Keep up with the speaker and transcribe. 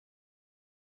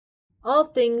All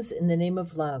Things in the Name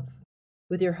of Love,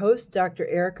 with your host, Dr.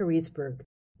 Erica Riesberg.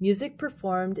 Music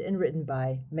performed and written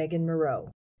by Megan Moreau.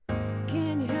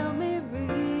 Can you help me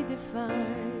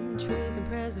redefine truth and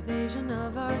preservation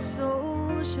of our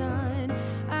soul shine?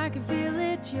 I can feel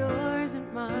it, yours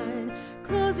and mine.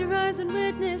 Close your eyes and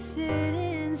witness it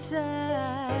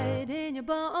inside. In your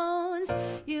bones,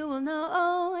 you will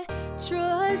know.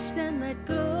 Trust and let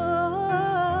go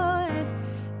and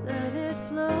let it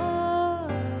flow.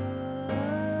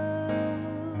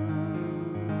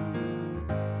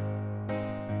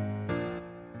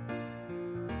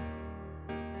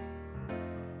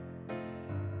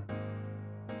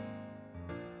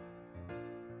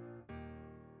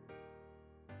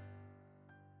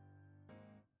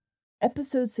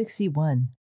 Episode 61,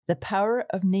 The Power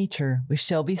of Nature with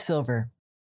Shelby Silver.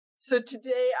 So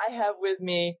today I have with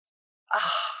me,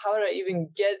 how do I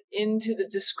even get into the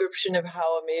description of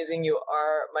how amazing you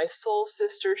are? My soul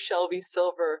sister, Shelby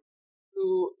Silver,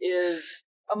 who is,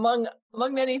 among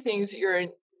many things, you're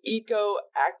an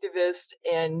eco-activist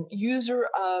and user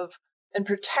of and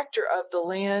protector of the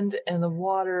land and the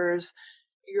waters.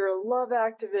 You're a love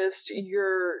activist.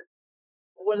 You're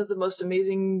one of the most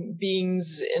amazing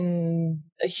beings in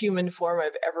a human form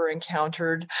I've ever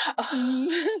encountered.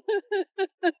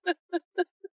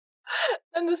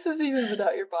 And this is even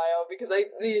without your bio, because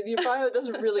the bio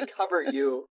doesn't really cover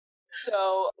you.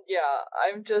 So yeah,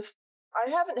 I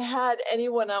haven't had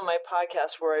anyone on my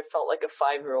podcast where I felt like a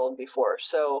 5-year-old before.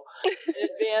 So in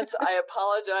advance, I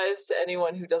apologize to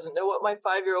anyone who doesn't know what my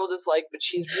 5-year-old is like, but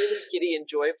she's really giddy and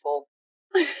joyful.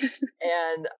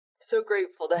 And so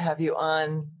grateful to have you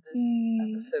on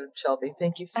this episode, Shelby.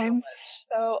 Thank you so much. I'm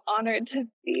so honored to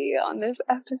be on this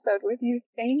episode with you.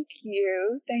 Thank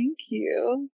you. Thank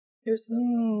you. You're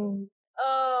so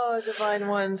Oh, divine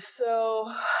ones.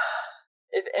 So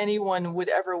if anyone would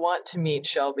ever want to meet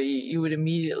Shelby, you would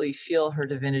immediately feel her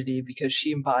divinity because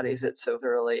she embodies it so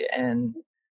thoroughly. And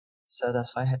so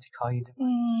that's why I had to call you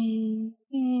divine.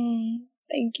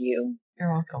 Thank you.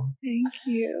 You're welcome. Thank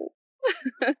you.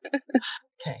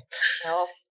 Okay, now I'll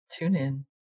tune in.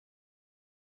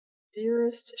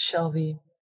 Dearest Shelby,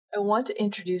 I want to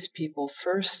introduce people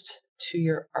first to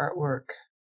your artwork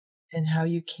and how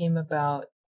you came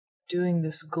about doing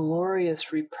this glorious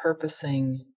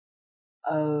repurposing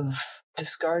of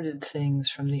discarded things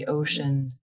from the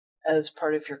ocean as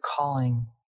part of your calling.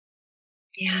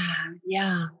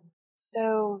 Yeah.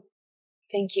 So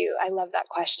thank you. I love that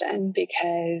question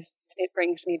because it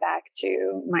brings me back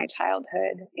to my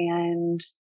childhood. And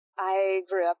I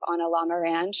grew up on a llama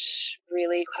ranch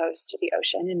really close to the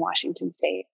ocean in Washington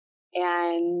State.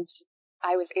 And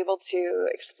I was able to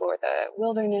explore the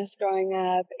wilderness growing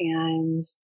up and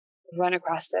run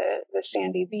across the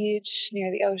sandy beach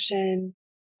near the ocean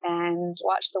and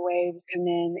watch the waves come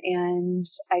in. And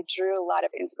I drew a lot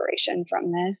of inspiration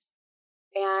from this.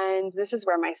 And this is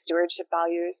where my stewardship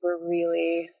values were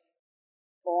really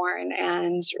born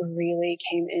and really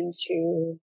came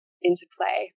into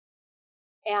play.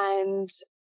 And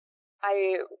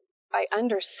I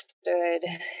understood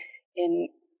in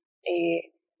a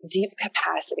deep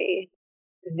capacity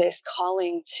this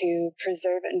calling to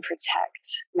preserve and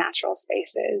protect natural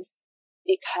spaces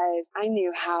because I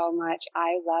knew how much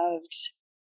I loved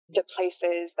the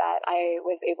places that I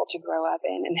was able to grow up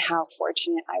in and how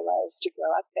fortunate I was to grow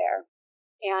up there.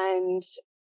 And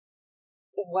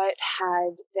what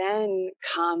had then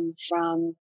come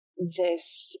from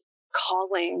this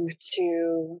calling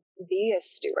to be a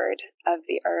steward of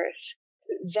the earth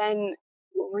then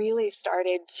really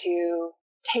started to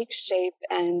take shape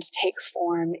and take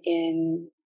form in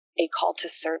a call to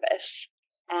service.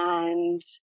 And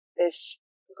this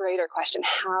greater question,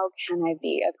 how can I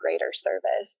be of greater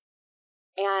service?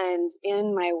 And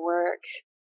in my work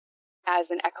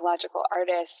as an ecological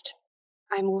artist,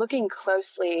 I'm looking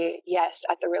closely, yes,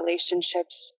 at the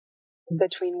relationships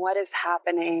between what is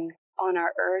happening on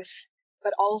our earth,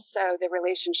 but also the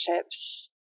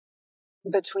relationships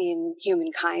between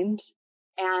humankind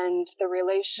and the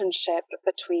relationship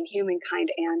between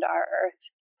humankind and our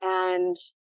earth. And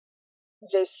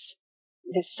this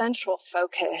central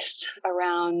focus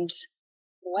around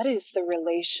what is the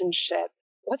relationship,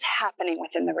 what's happening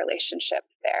within the relationship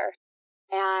there,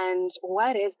 and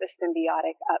what is the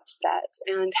symbiotic upset,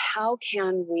 and how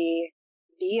can we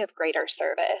be of greater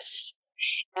service.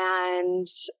 And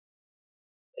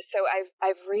so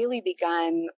I've really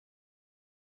begun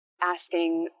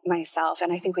asking myself,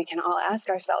 and I think we can all ask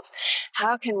ourselves,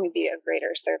 how can we be of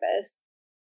greater service?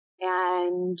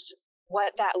 And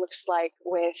what that looks like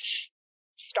with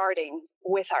starting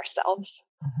with ourselves,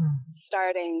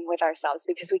 starting with ourselves,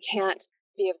 because we can't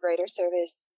be of greater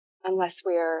service unless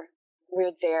we're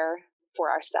there for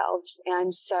ourselves.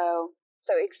 And so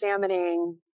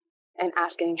examining and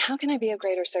asking, how can I be of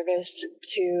greater service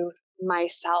to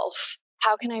myself?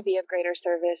 How can I be of greater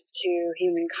service to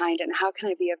humankind? And how can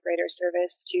I be of greater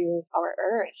service to our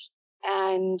earth?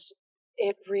 And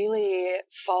it really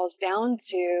falls down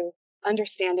to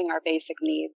understanding our basic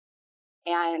needs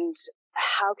and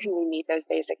how can we meet those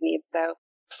basic needs. So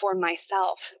for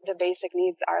myself, the basic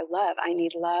needs are love. I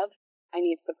need love. I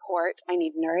need support. I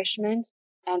need nourishment,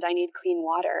 and I need clean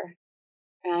water.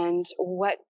 And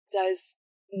what does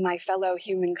my fellow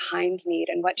humankind need?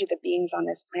 And what do the beings on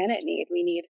this planet need? We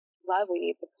need love. We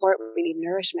need support. We need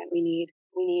nourishment. We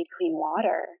need clean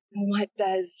water. And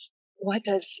what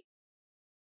does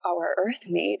our earth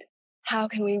need? How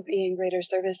can we be in greater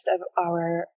service of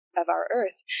our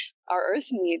earth? Our earth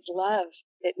needs love.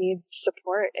 It needs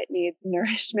support. It needs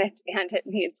nourishment, and it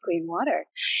needs clean water.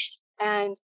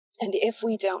 And if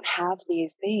we don't have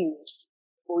these things,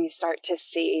 we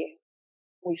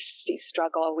see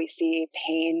struggle, we see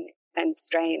pain and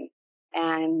strain,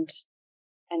 and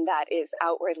that is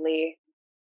outwardly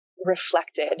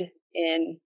reflected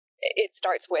in, it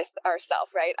starts with ourself,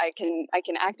 right? I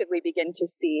can actively begin to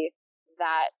see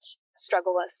that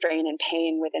struggle, strain, and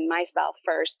pain within myself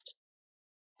first,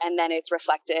 and then it's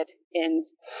reflected in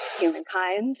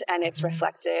humankind, and it's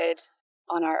reflected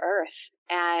on our earth,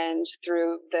 and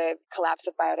through the collapse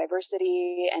of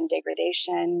biodiversity and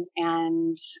degradation.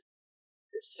 And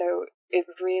so it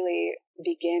really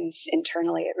begins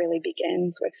internally. It really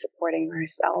begins with supporting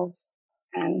ourselves.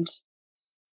 And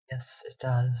yes, it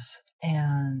does.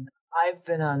 And I've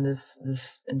been on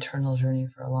this internal journey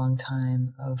for a long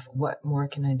time of what more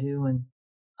can I do. And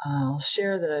I'll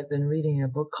share that I've been reading a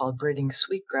book called Braiding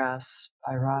Sweetgrass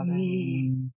by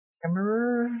Robin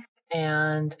Kimmerer.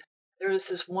 And there was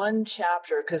this one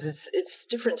chapter, because it's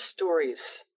different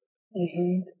stories.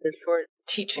 They're short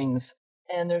teachings.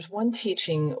 And there's one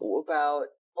teaching about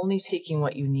only taking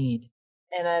what you need.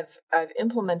 And I've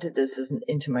implemented this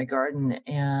into my garden,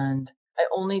 and I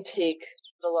only take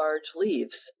the large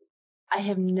leaves. I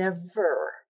have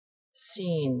never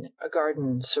seen a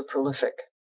garden so prolific.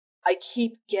 I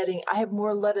have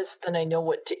more lettuce than I know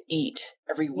what to eat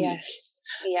every week. Yes.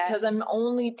 Because I'm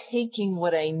only taking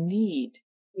what I need.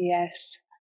 Yes.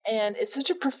 And it's such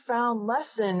a profound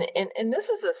lesson. And this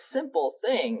is a simple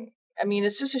thing. I mean,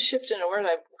 it's just a shift in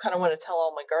awareness. I kind of want to tell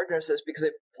all my gardeners this, because they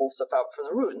pull stuff out from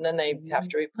the root and then they have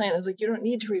to replant. It's like, you don't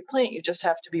need to replant. You just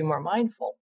have to be more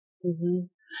mindful. Mm-hmm.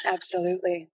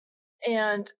 Absolutely.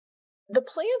 And the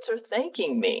plants are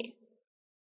thanking me,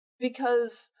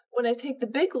 because when I take the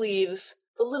big leaves,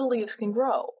 the little leaves can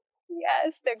grow.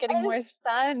 Yes, they're getting more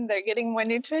sun. They're getting more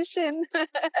nutrition. And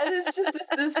it's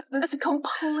just this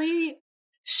complete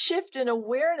shift in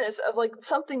awareness of like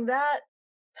something that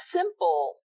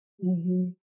simple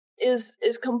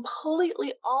is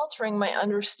completely altering my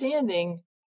understanding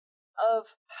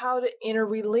of how to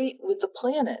interrelate with the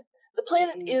planet. The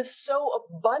planet is so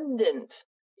abundant.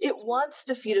 It wants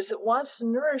to feed us. It wants to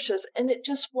nourish us, and it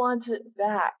just wants it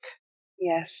back.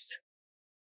 Yes.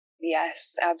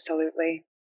 Yes, absolutely.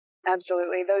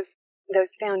 Absolutely.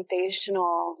 Those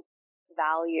foundational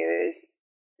values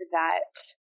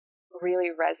that really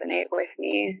resonate with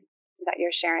me that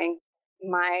you're sharing.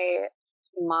 My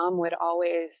mom would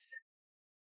always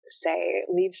say,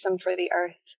 leave some for the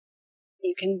earth.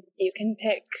 You can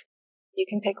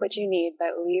pick what you need,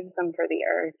 but leave some for the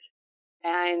earth.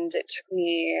 And it took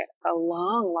me a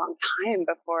long, long time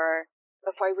before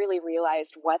I really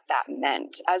realized what that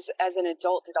meant. As an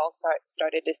adult, it all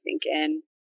started to sink in.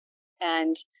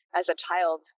 And as a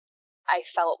child, I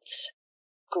felt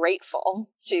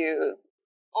grateful to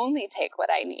only take what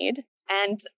I need,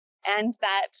 and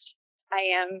that I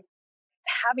am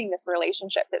having this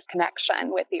relationship, this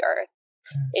connection with the earth.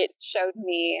 It showed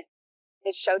me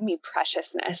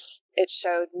preciousness. It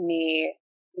showed me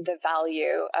the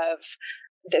value of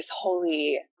this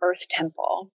holy earth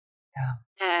temple. Yeah.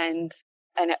 And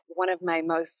one of my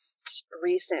most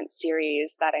recent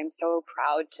series that I'm so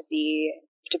proud to be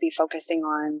focusing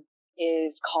on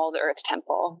is called Earth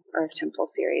Temple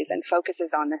series, and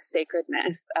focuses on the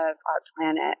sacredness of our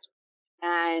planet.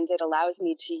 And it allows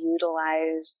me to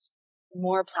utilize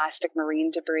more plastic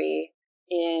marine debris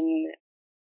in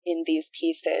these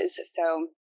pieces. So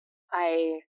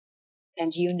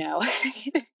and you know,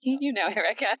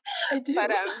 Erica, I do.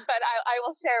 But I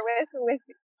will share with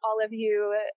all of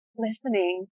you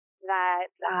listening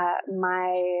that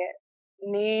my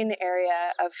main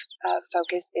area of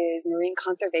focus is marine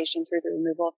conservation through the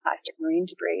removal of plastic marine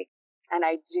debris. And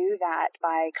I do that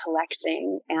by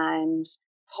collecting and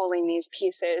pulling these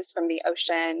pieces from the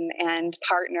ocean and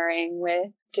partnering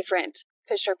with different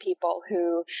fisher people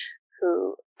who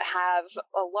have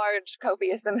a large,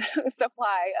 copious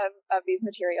supply of these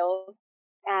materials,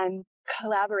 and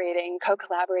co-collaborating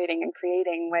and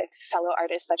creating with fellow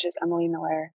artists such as Emily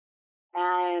Miller.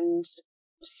 And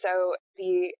so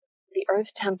the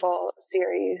Earth Temple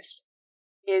series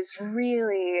is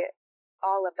really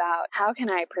all about how can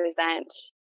I present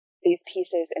these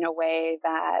pieces in a way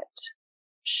that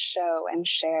show and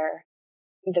share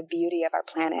the beauty of our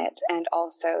planet and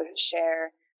also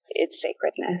share its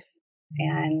sacredness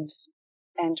and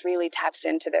really taps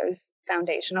into those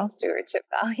foundational stewardship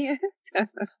values.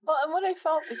 Well, and what I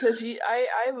felt, because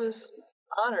I was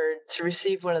honored to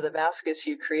receive one of the baskets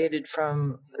you created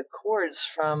from the cords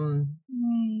from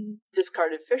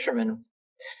discarded fishermen.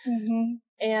 Mm-hmm.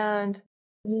 And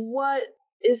what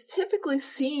is typically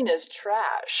seen as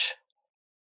trash,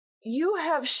 you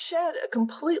have shed a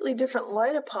completely different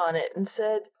light upon it and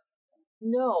said,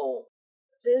 no,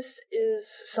 this is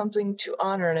something to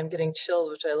honor. And I'm getting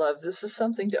chilled, which I love. This is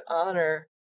something to honor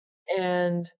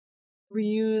and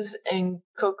reuse and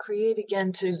co-create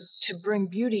again to bring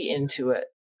beauty into it.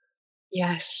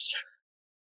 Yes.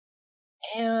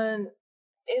 And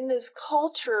in this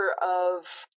culture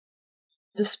of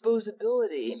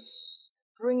disposability,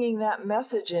 bringing that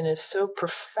message in is so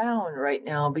profound right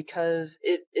now, because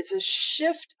it's a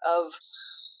shift of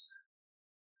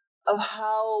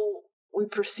how we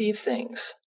perceive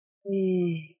things.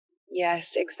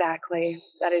 Yes, exactly.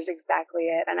 That is exactly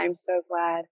it. And I'm so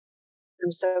glad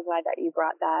that you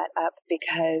brought that up,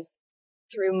 because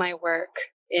through my work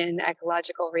in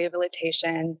ecological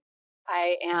rehabilitation,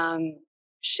 I am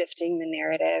shifting the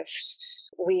narrative.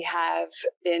 We have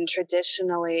been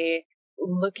traditionally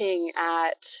looking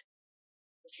at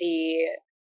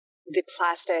the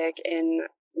plastic in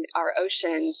our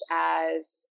oceans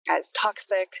as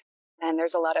toxic, and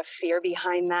there's a lot of fear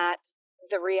behind that.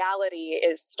 The reality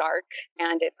is stark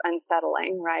and it's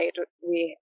unsettling, right?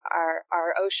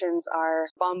 Our oceans are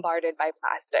bombarded by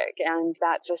plastic, and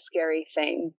that's a scary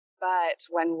thing. But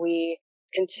when we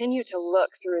continue to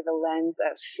look through the lens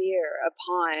of fear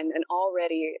upon an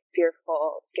already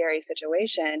fearful, scary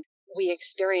situation, we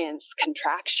experience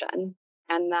contraction.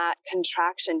 And that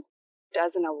contraction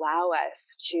doesn't allow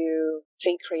us to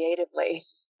think creatively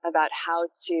about how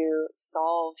to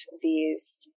solve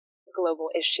these global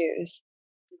issues.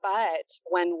 But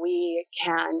when we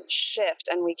can shift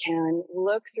and we can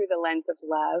look through the lens of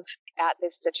love at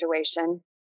this situation,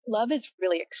 love is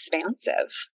really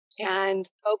expansive and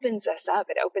opens us up.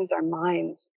 It opens our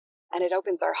minds and it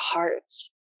opens our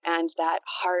hearts, and that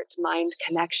heart-mind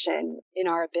connection in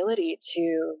our ability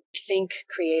to think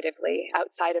creatively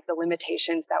outside of the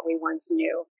limitations that we once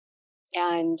knew.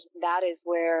 And that is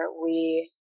where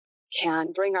we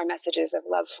can bring our messages of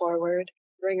love forward,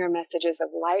 bring our messages of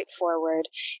light forward,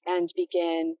 and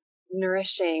begin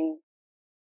nourishing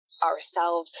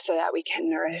ourselves so that we can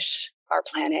nourish our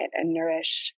planet and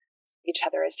nourish each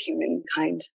other as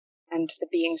humankind and the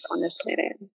beings on this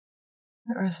planet.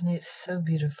 That resonates so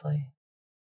beautifully.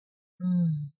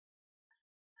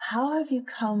 How have you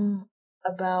come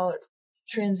about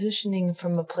transitioning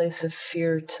from a place of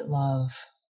fear to love?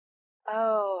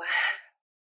 Oh,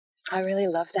 I really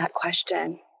love that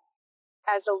question.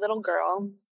 As a little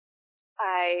girl,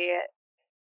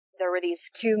 there were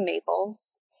these two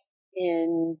maples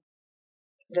in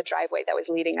the driveway that was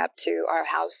leading up to our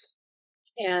house.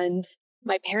 And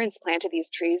my parents planted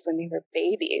these trees when they were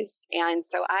babies. And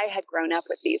so I had grown up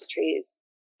with these trees.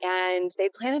 And they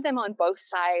planted them on both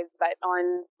sides, but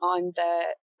on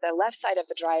the left side of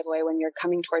the driveway, when you're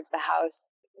coming towards the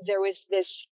house, there was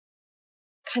this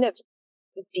kind of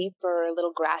deeper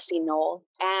little grassy knoll.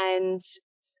 And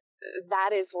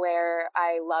that is where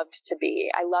I loved to be.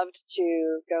 I loved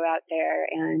to go out there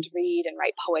and read and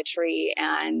write poetry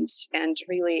and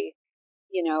really,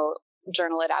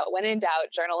 journal it out. When in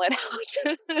doubt, journal it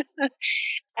out.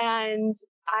 And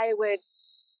I would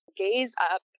gaze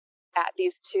up at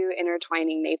these two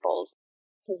intertwining maples.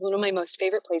 It was one of my most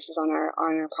favorite places on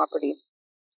our property.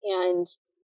 And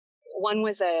one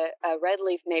was a red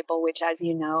leaf maple, which, as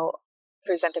you know,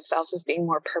 present themselves as being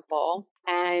more purple.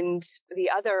 And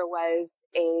the other was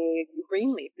a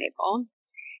green leaf maple.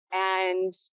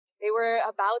 And they were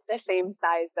about the same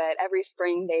size, but every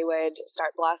spring they would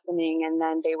start blossoming, and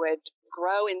then they would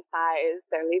grow in size.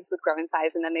 Their leaves would grow in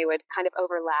size, and then they would kind of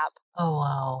overlap. Oh,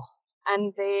 wow.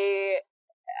 And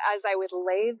as I would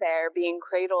lay there being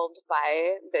cradled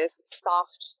by this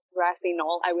soft grassy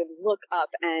knoll, I would look up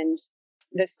and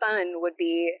the sun would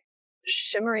be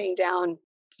shimmering down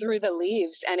through the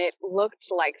leaves, and it looked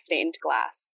like stained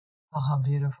glass. Oh, how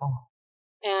beautiful.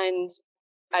 And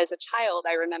as a child,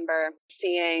 I remember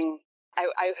seeing,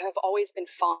 I have always been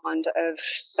fond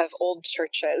of old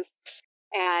churches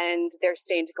and their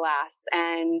stained glass.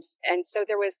 And so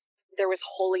there was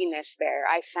holiness there.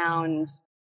 I found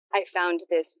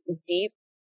this deep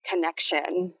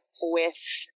connection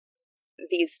with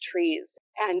these trees,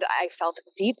 and I felt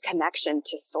deep connection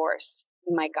to source,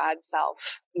 my God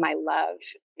self, my love.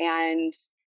 And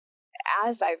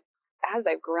as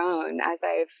I've grown,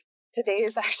 today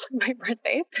is actually my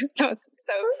birthday. So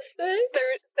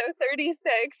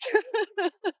 36.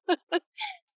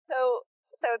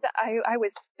 I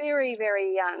was very,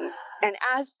 very young. And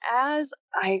as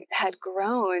I had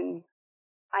grown,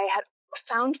 I had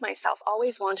found myself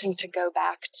always wanting to go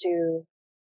back to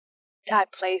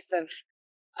that place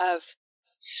of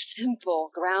simple,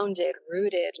 grounded,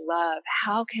 rooted love.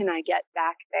 How can I get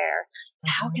back there?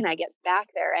 How can I get back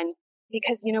there? And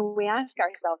because, we ask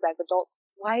ourselves as adults,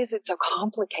 why is it so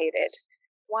complicated?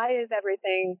 Why is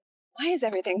everything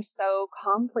so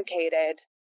complicated?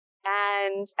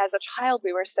 And as a child,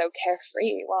 we were so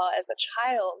carefree. Well, as a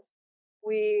child,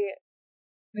 we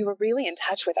were really in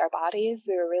touch with our bodies.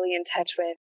 We were really in touch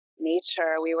with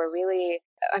nature. We were really,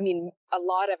 a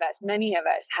lot of us, many of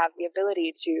us have the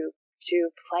ability to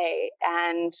play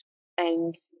and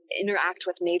interact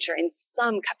with nature in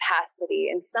some capacity,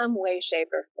 in some way, shape,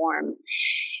 or form.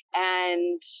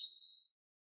 And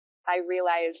I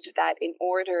realized that in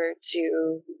order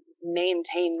to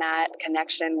maintain that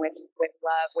connection with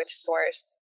love, with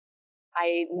source,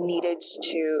 I needed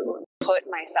to put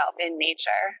myself in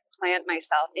nature, plant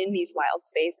myself in these wild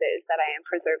spaces that I am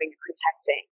preserving and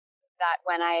protecting. That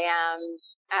when I am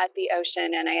at the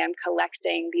ocean and I am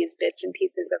collecting these bits and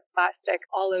pieces of plastic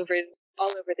all over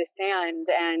the sand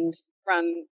and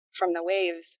from the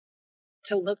waves,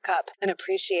 to look up and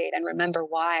appreciate and remember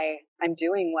why I'm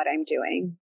doing what I'm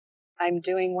doing. I'm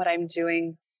doing what I'm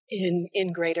doing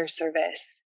in greater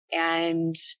service,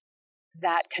 and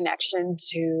that connection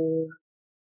to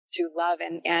love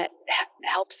and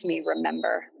helps me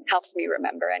remember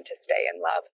and to stay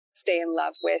in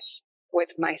love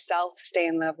with myself, stay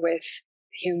in love with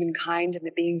humankind and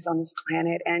the beings on this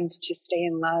planet, and to stay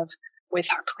in love with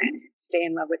our planet, stay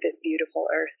in love with this beautiful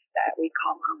earth that we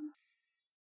call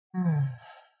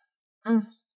home.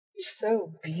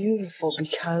 So beautiful,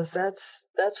 because that's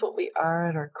what we are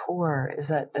at our core, is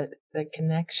that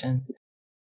connection.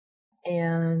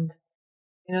 And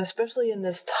especially in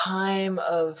this time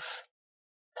of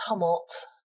tumult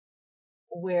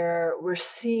where we're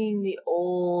seeing the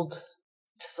old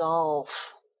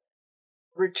dissolve,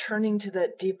 returning to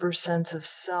that deeper sense of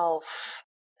self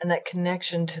and that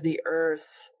connection to the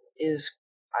earth is,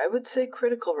 I would say,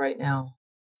 critical right now.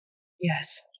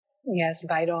 Yes,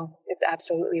 vital. It's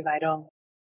absolutely vital.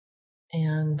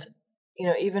 And,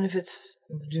 even if it's,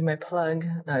 do my plug,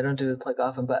 no, I don't do the plug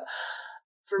often, but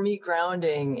for me,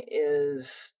 grounding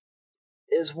is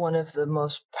one of the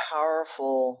most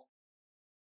powerful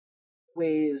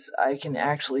ways I can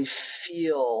actually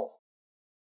feel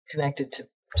connected to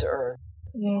Earth.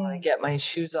 When I get my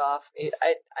shoes off.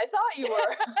 I thought you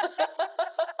were.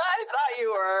 I thought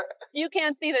you were. You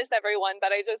can't see this, everyone,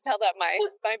 but I just held up my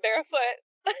barefoot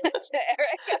to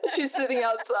Eric. She's sitting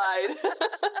outside.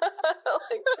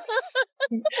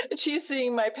 She's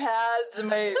seeing my pads in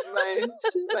my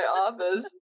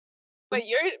office. But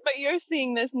you're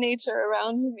seeing this nature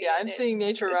around me. Yeah, I'm seeing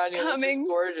nature around you, which is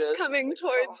gorgeous. Coming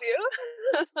towards you.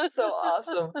 So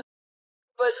awesome.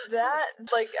 But that,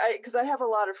 because I have a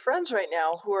lot of friends right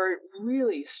now who are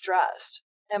really stressed,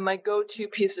 and my go-to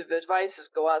piece of advice is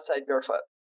go outside barefoot.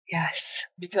 Yes.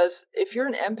 Because if you're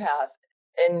an empath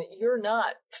and you're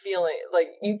not feeling,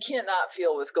 you can't not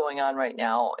feel what's going on right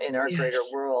now in our greater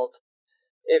world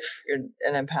if you're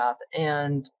an empath.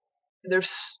 And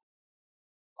there's,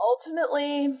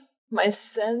 ultimately, my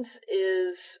sense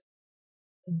is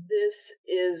this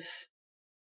is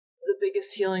the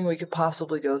biggest healing we could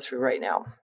possibly go through right now.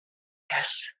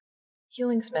 Yes.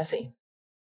 Healing's messy.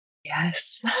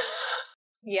 Yes.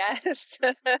 Yes.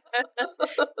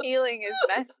 Healing is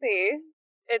messy.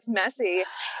 It's messy.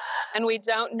 And we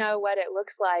don't know what it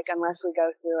looks like unless we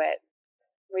go through it.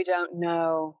 We don't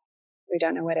know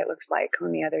what it looks like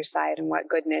on the other side, and what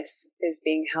goodness is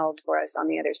being held for us on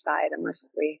the other side unless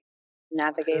we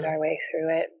navigate our way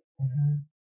through it. Mm-hmm.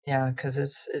 Yeah, because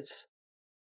it's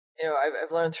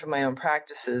I've learned through my own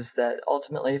practices that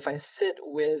ultimately if I sit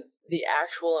with the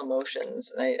actual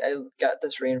emotions, and I got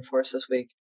this reinforced this week,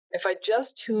 if I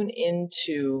just tune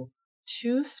into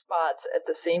two spots at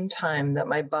the same time that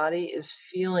my body is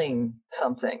feeling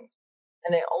something,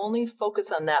 and I only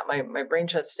focus on that, my brain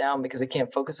shuts down because I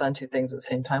can't focus on two things at the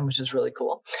same time, which is really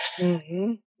cool. Mm-hmm.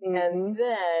 Mm-hmm. And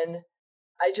then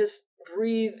I just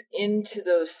breathe into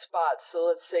those spots. So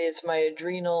let's say it's my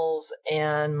adrenals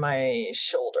and my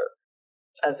shoulder,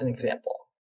 as an example,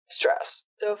 stress.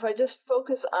 So if I just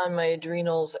focus on my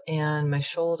adrenals and my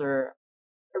shoulder,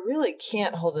 I really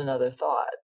can't hold another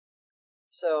thought.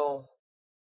 So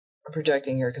I'm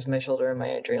projecting here because my shoulder and my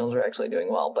adrenals are actually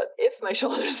doing well. But if my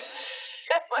shoulders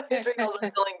and my adrenals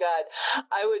are feeling bad,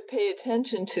 I would pay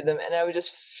attention to them and I would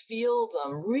just feel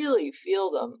them, really feel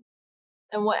them.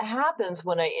 And what happens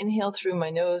when I inhale through my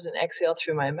nose and exhale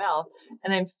through my mouth,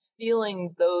 and I'm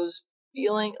feeling those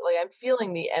I'm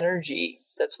feeling the energy.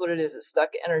 That's what it is. It's stuck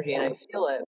energy, and I feel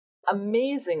it.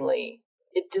 Amazingly,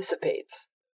 it dissipates.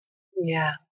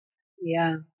 Yeah.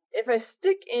 Yeah. If I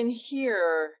stick in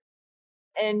here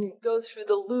and go through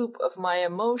the loop of my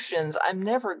emotions, I'm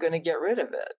never going to get rid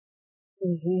of it.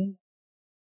 Mm-hmm.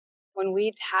 When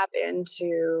we tap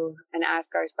into and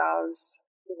ask ourselves,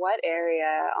 what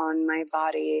area on my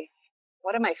body,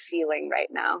 what am I feeling right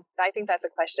now? I think that's a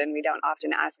question we don't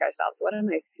often ask ourselves. What am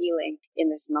I feeling in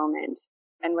this moment?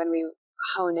 And when we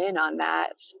hone in on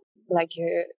that, like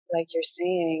you're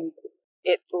saying,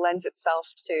 it lends itself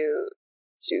to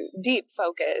deep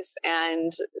focus,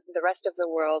 and the rest of the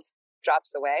world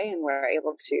drops away, and we're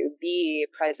able to be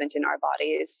present in our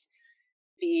bodies,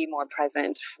 be more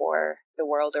present for the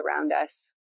world around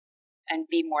us, and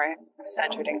be more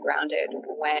centered and grounded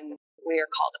when we are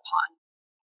called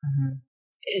upon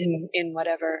in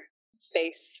whatever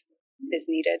space is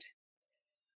needed.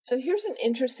 So here's an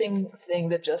interesting thing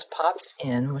that just popped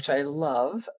in, which I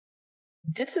love.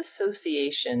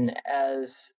 Disassociation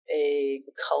as a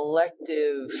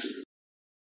collective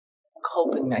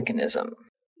coping mechanism.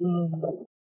 Mm-hmm.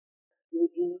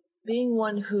 Being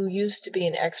one who used to be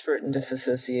an expert in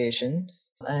disassociation,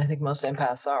 and I think most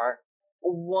empaths are,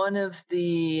 one of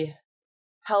the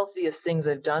healthiest things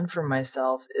I've done for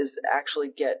myself is actually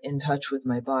get in touch with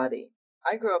my body.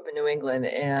 I grew up in New England,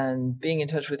 and being in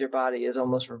touch with your body is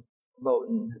almost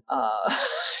verboten.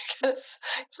 It's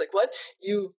like, what?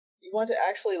 You want to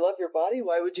actually love your body?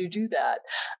 Why would you do that?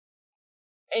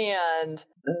 And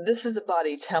this is a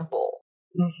body temple.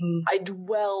 Mm-hmm. I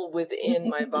dwell within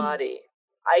my body.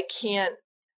 I can't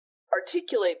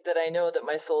articulate that I know that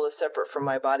my soul is separate from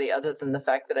my body, other than the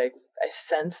fact that I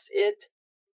sense it.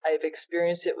 I've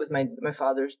experienced it with my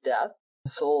father's death.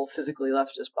 The soul physically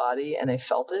left his body, and I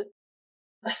felt it.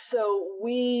 So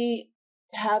we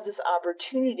have this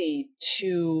opportunity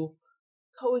to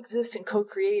coexist and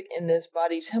co-create in this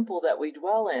body temple that we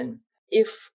dwell in,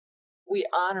 if we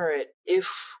honor it,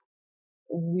 if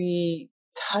we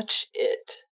touch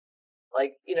it.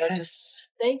 Like, Yes. just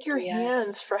thank your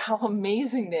hands for how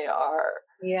amazing they are.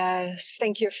 Yes.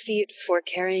 Thank your feet for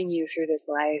carrying you through this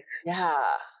life.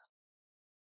 Yeah.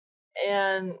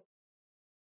 And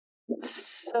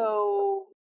so,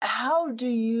 how do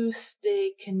you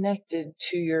stay connected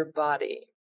to your body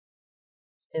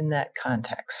in that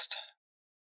context?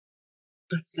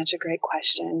 That's such a great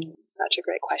question. Such a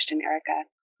great question, Erica.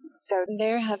 So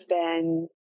there have been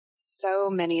so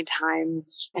many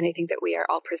times, and I think that we are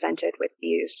all presented with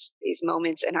these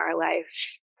moments in our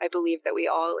life. I believe that we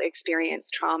all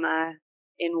experience trauma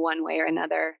in one way or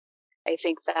another. I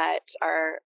think that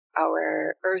our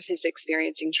earth is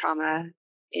experiencing trauma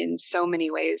in so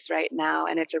many ways right now,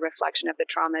 and it's a reflection of the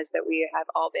traumas that we have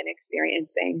all been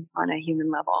experiencing on a human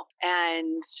level.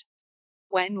 And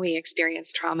when we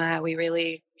experience trauma, we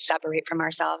really separate from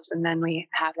ourselves, and then we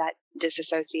have that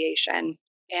disassociation.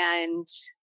 And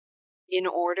in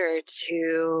order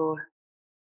to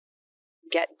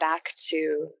get back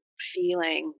to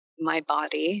feeling my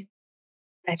body,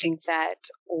 I think that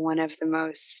one of the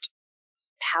most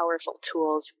powerful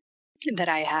tools that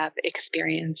I have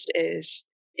experienced is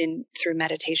through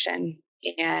meditation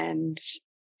and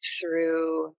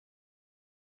through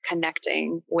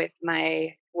connecting with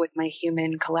my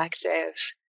human collective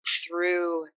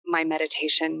through my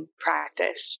meditation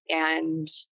practice, and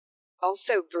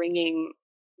also bringing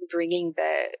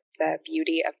the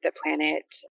beauty of the planet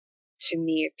to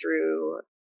me through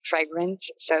fragrance.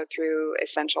 So through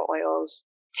essential oils,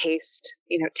 tasting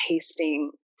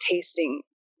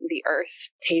the earth,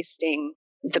 tasting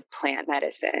the plant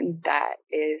medicine that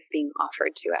is being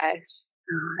offered to us,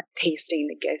 tasting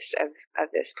the gifts of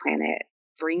this planet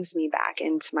brings me back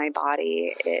into my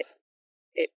body.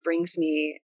 It brings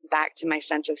me back to my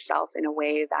sense of self in a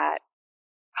way that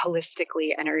holistically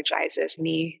energizes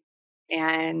me,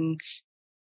 and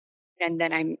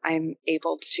then I'm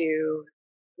able to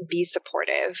be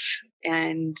supportive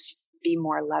and be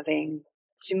more loving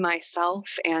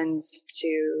myself and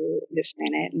to this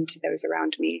planet and to those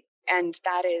around me. And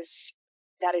that is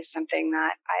something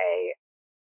that I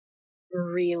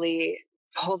really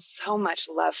hold so much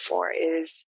love for,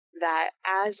 is that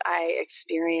as I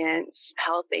experience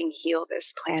helping heal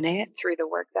this planet through the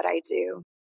work that I do,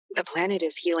 the planet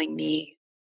is healing me.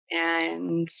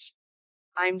 And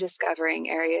I'm discovering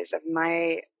areas of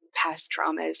my past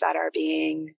traumas that are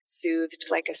being soothed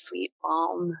like a sweet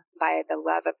balm by the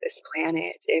love of this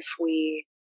planet. If we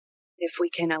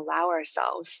can allow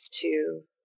ourselves to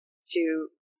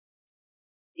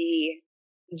be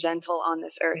gentle on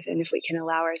this earth, and if we can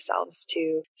allow ourselves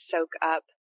to soak up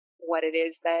what it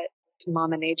is that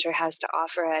Mama Nature has to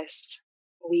offer us,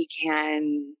 we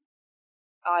can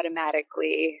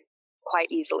automatically, quite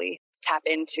easily, tap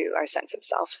into our sense of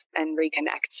self and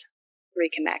reconnect.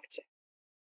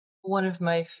 One of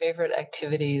my favorite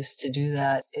activities to do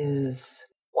that is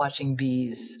watching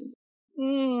bees.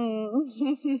 Yeah.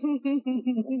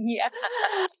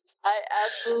 I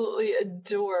absolutely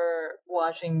adore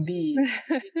watching bees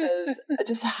because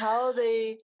just how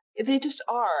they just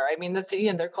are. I mean, that's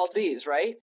they're called bees,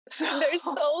 right? So, they're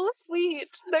so sweet.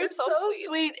 They're so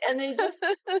sweet, and they just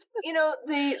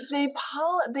they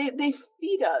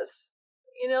feed us.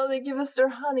 They give us their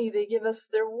honey, they give us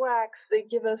their wax, they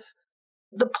give us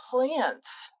the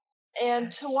plants.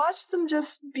 And to watch them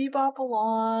just bebop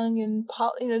along and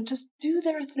just do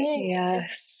their thing.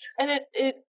 Yes. And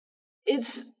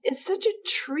it's such a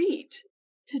treat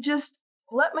to just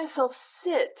let myself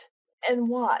sit and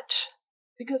watch,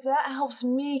 because that helps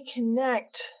me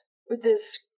connect with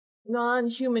this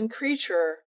non-human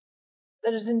creature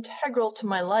that is integral to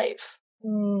my life.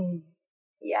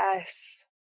 Yes.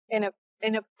 In a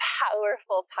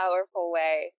powerful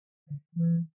way.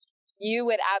 Mm-hmm. You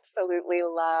would absolutely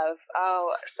love.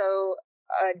 So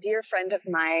a dear friend of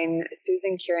mine,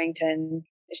 Susan Curington,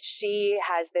 she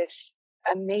has this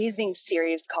amazing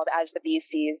series called As the Bee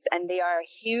Sees, and they are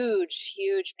huge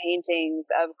paintings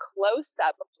of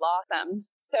close-up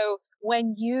blossoms. So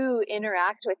when you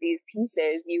interact with these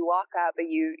pieces, you walk up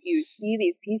and you see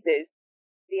these pieces,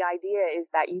 the idea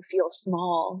is that you feel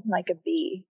small like a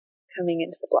bee coming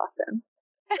into the blossom.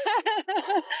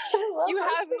 You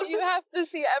have to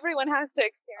see. Everyone has to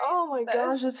experience. Oh my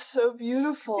gosh, it's so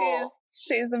beautiful.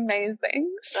 She's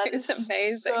amazing. She's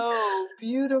amazing. So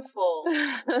beautiful.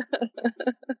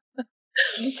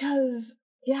 Because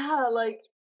I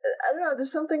don't know,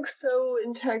 there's something so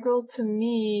integral to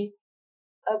me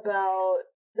about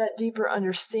that deeper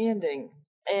understanding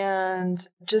and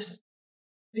just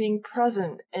being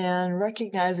present and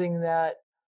recognizing that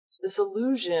this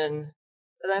illusion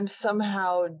that I'm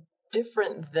somehow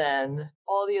different than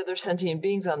all the other sentient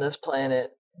beings on this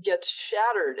planet gets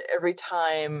shattered every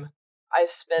time I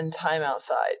spend time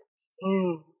outside.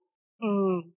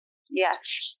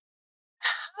 Yes.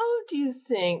 How do you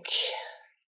think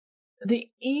the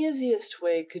easiest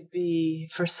way could be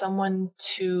for someone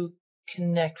to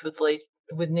connect with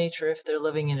nature if they're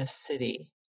living in a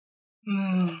city?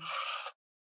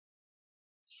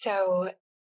 So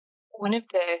one of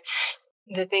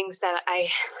the things that I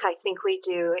think we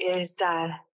do is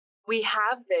that we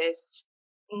have this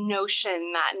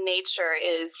notion that nature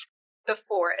is the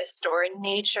forest, or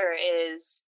nature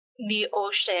is the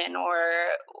ocean,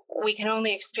 or we can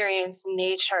only experience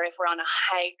nature if we're on a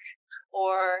hike,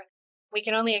 or we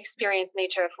can only experience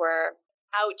nature if we're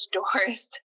outdoors.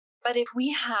 But if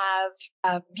we have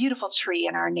a beautiful tree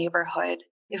in our neighborhood,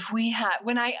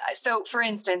 so for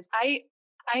instance, I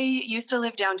used to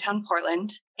live downtown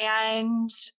Portland, and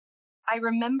I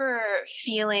remember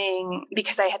feeling,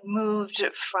 because I had moved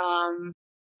from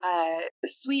a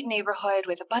sweet neighborhood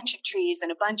with a bunch of trees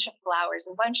and a bunch of flowers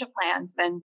and a bunch of plants,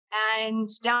 and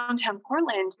downtown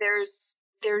Portland, there's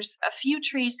a few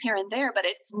trees here and there, but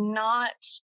it's not,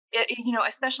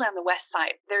 especially on the west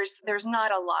side, there's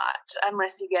not a lot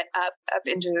unless you get up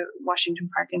into Washington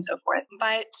Park and so forth.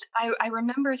 But I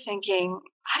remember thinking,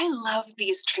 I love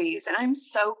these trees, and I'm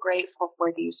so grateful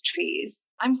for these trees.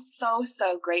 I'm so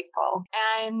grateful.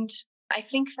 And I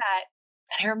think that,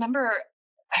 and I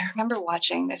remember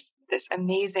watching this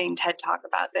amazing TED Talk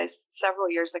about this several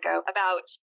years ago, about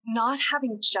not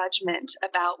having judgment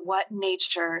about what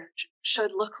nature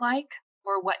should look like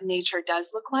or what nature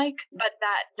does look like, but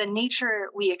that the nature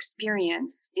we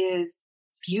experience is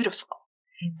beautiful.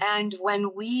 Mm-hmm. And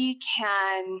when we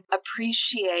can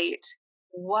appreciate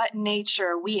what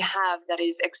nature we have that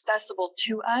is accessible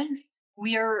to us,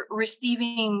 we are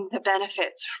receiving the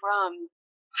benefits from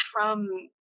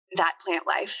that plant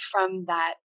life, from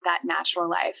that natural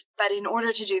life. But in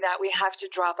order to do that, we have to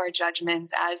drop our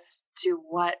judgments as to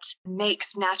what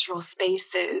makes natural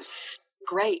spaces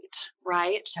great,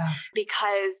 right? Yeah.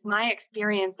 Because my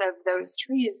experience of those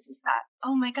trees is that,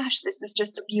 oh my gosh, this is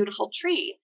just a beautiful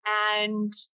tree.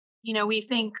 And,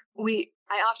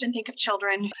 I often think of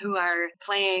children who are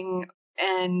playing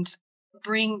and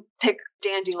pick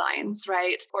dandelions,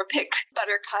 right? Or pick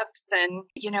buttercups. And,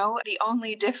 the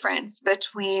only difference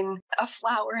between a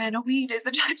flower and a weed is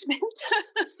a judgment.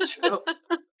 It's true.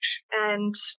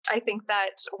 And I think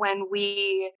that when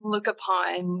we look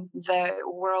upon the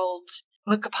world,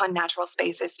 look upon natural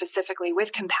spaces specifically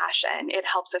with compassion, it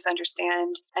helps us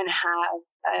understand and have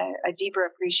a deeper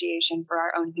appreciation for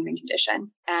our own human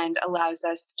condition and allows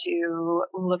us to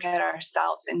look at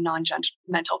ourselves in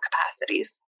non-judgmental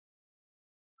capacities.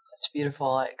 That's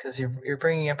beautiful, because you're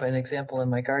bringing up an example.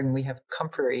 In my garden, we have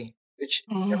comfrey, which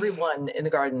everyone in the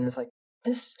garden is like,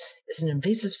 this is an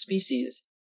invasive species.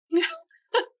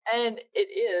 And it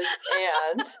is.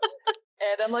 And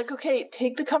I'm like, okay,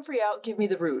 take the comfrey out, give me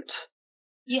the roots.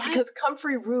 Yeah. Because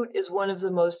comfrey root is one of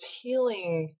the most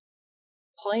healing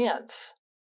plants.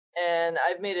 And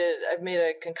I've made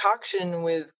a concoction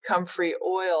with comfrey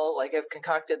oil. Like I've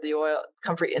concocted the oil,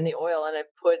 comfrey in the oil, and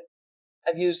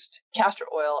I've used castor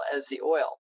oil as the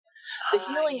oil. The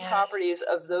healing properties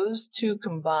of those two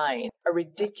combined are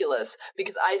ridiculous,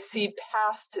 because I see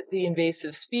past the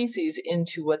invasive species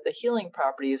into what the healing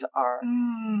properties are.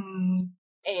 And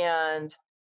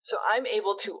so I'm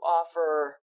able to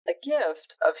offer a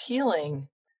gift of healing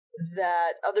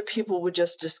that other people would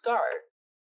just discard.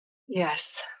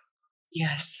 Yes.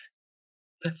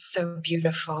 That's so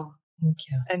beautiful. Thank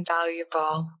you. And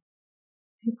valuable.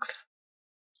 Thanks.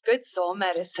 Good soul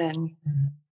medicine.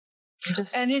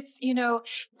 And it's,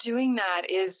 doing that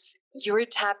is you're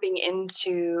tapping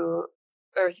into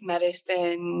earth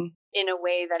medicine in a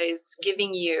way that is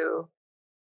giving you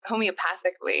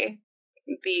homeopathically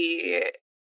the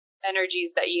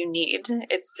energies that you need.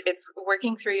 It's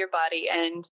working through your body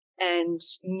and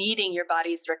meeting your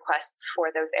body's requests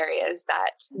for those areas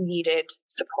that needed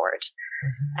support.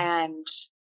 And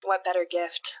what better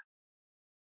gift?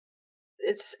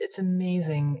 It's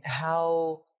amazing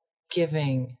how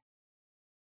giving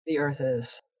the earth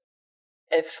is,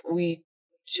 if we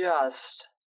just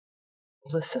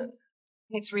listen.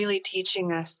 It's really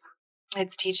teaching us.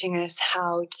 It's teaching us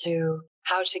how to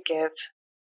give.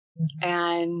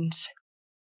 And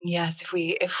yes, if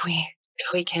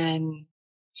we can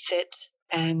sit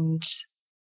and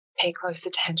pay close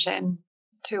attention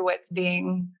to what's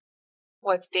being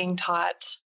taught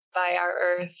by our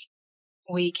earth,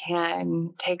 we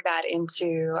can take that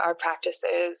into our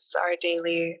practices, our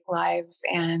daily lives,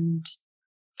 and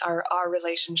our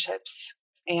relationships,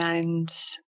 and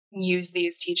use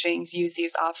these teachings, use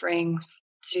these offerings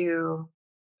to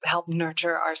help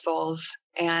nurture our souls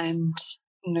and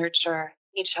nurture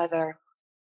each other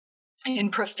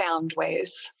in profound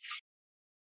ways.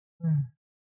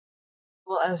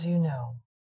 Well, as you know,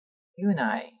 you and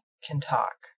I can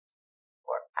talk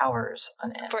for hours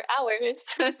on end. For hours.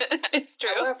 It's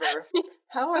true.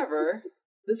 However,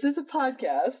 this is a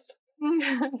podcast.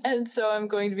 And so I'm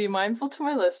going to be mindful to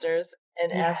my listeners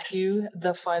and ask you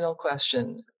the final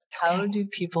question. How do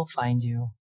people find you?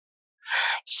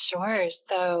 Sure.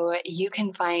 So you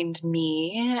can find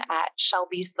me at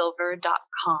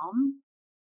shelbysilver.com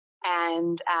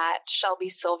and at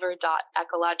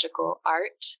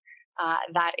shelbysilver.ecologicalart.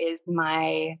 That is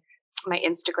my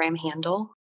Instagram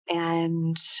handle.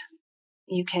 And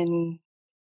you can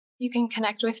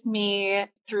connect with me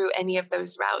through any of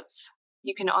those routes.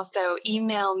 You can also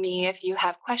email me if you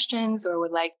have questions or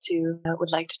would like to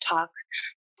talk.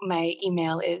 My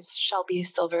email is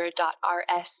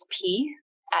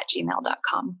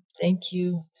shelbysilver.rsp@gmail.com. Thank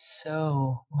you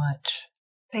so much.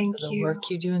 Thank for the you. work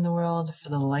you do in the world, for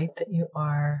the light that you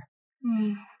are,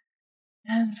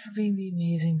 and for being the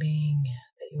amazing being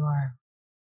that you are.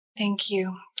 Thank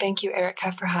you. Thank you,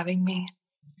 Erica, for having me.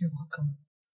 You're welcome.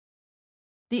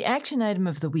 The action item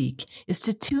of the week is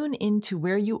to tune into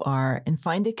where you are and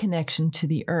find a connection to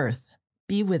the earth.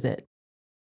 Be with it.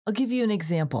 I'll give you an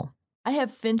example. I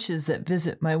have finches that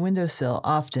visit my windowsill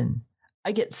often.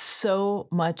 I get so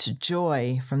much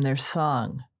joy from their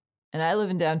song. And I live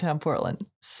in downtown Portland.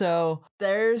 So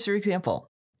there's your example.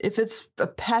 If it's a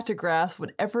patch of grass,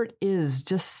 whatever it is,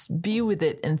 just be with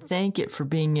it and thank it for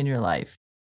being in your life.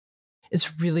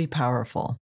 It's really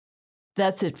powerful.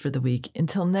 That's it for the week.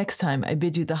 Until next time, I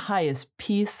bid you the highest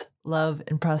peace, love,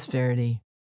 and prosperity.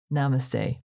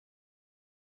 Namaste.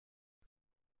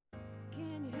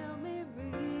 Can you help me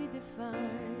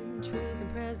redefine truth and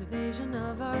preservation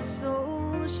of our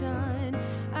soul shine?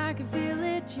 I can feel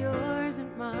it, yours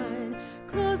and mine.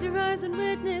 Close your eyes and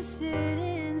witness it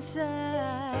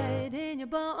inside in your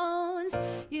bones.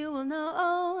 feelings, you will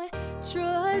know.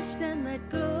 Trust and let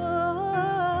go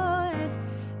and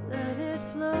let it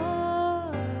flow.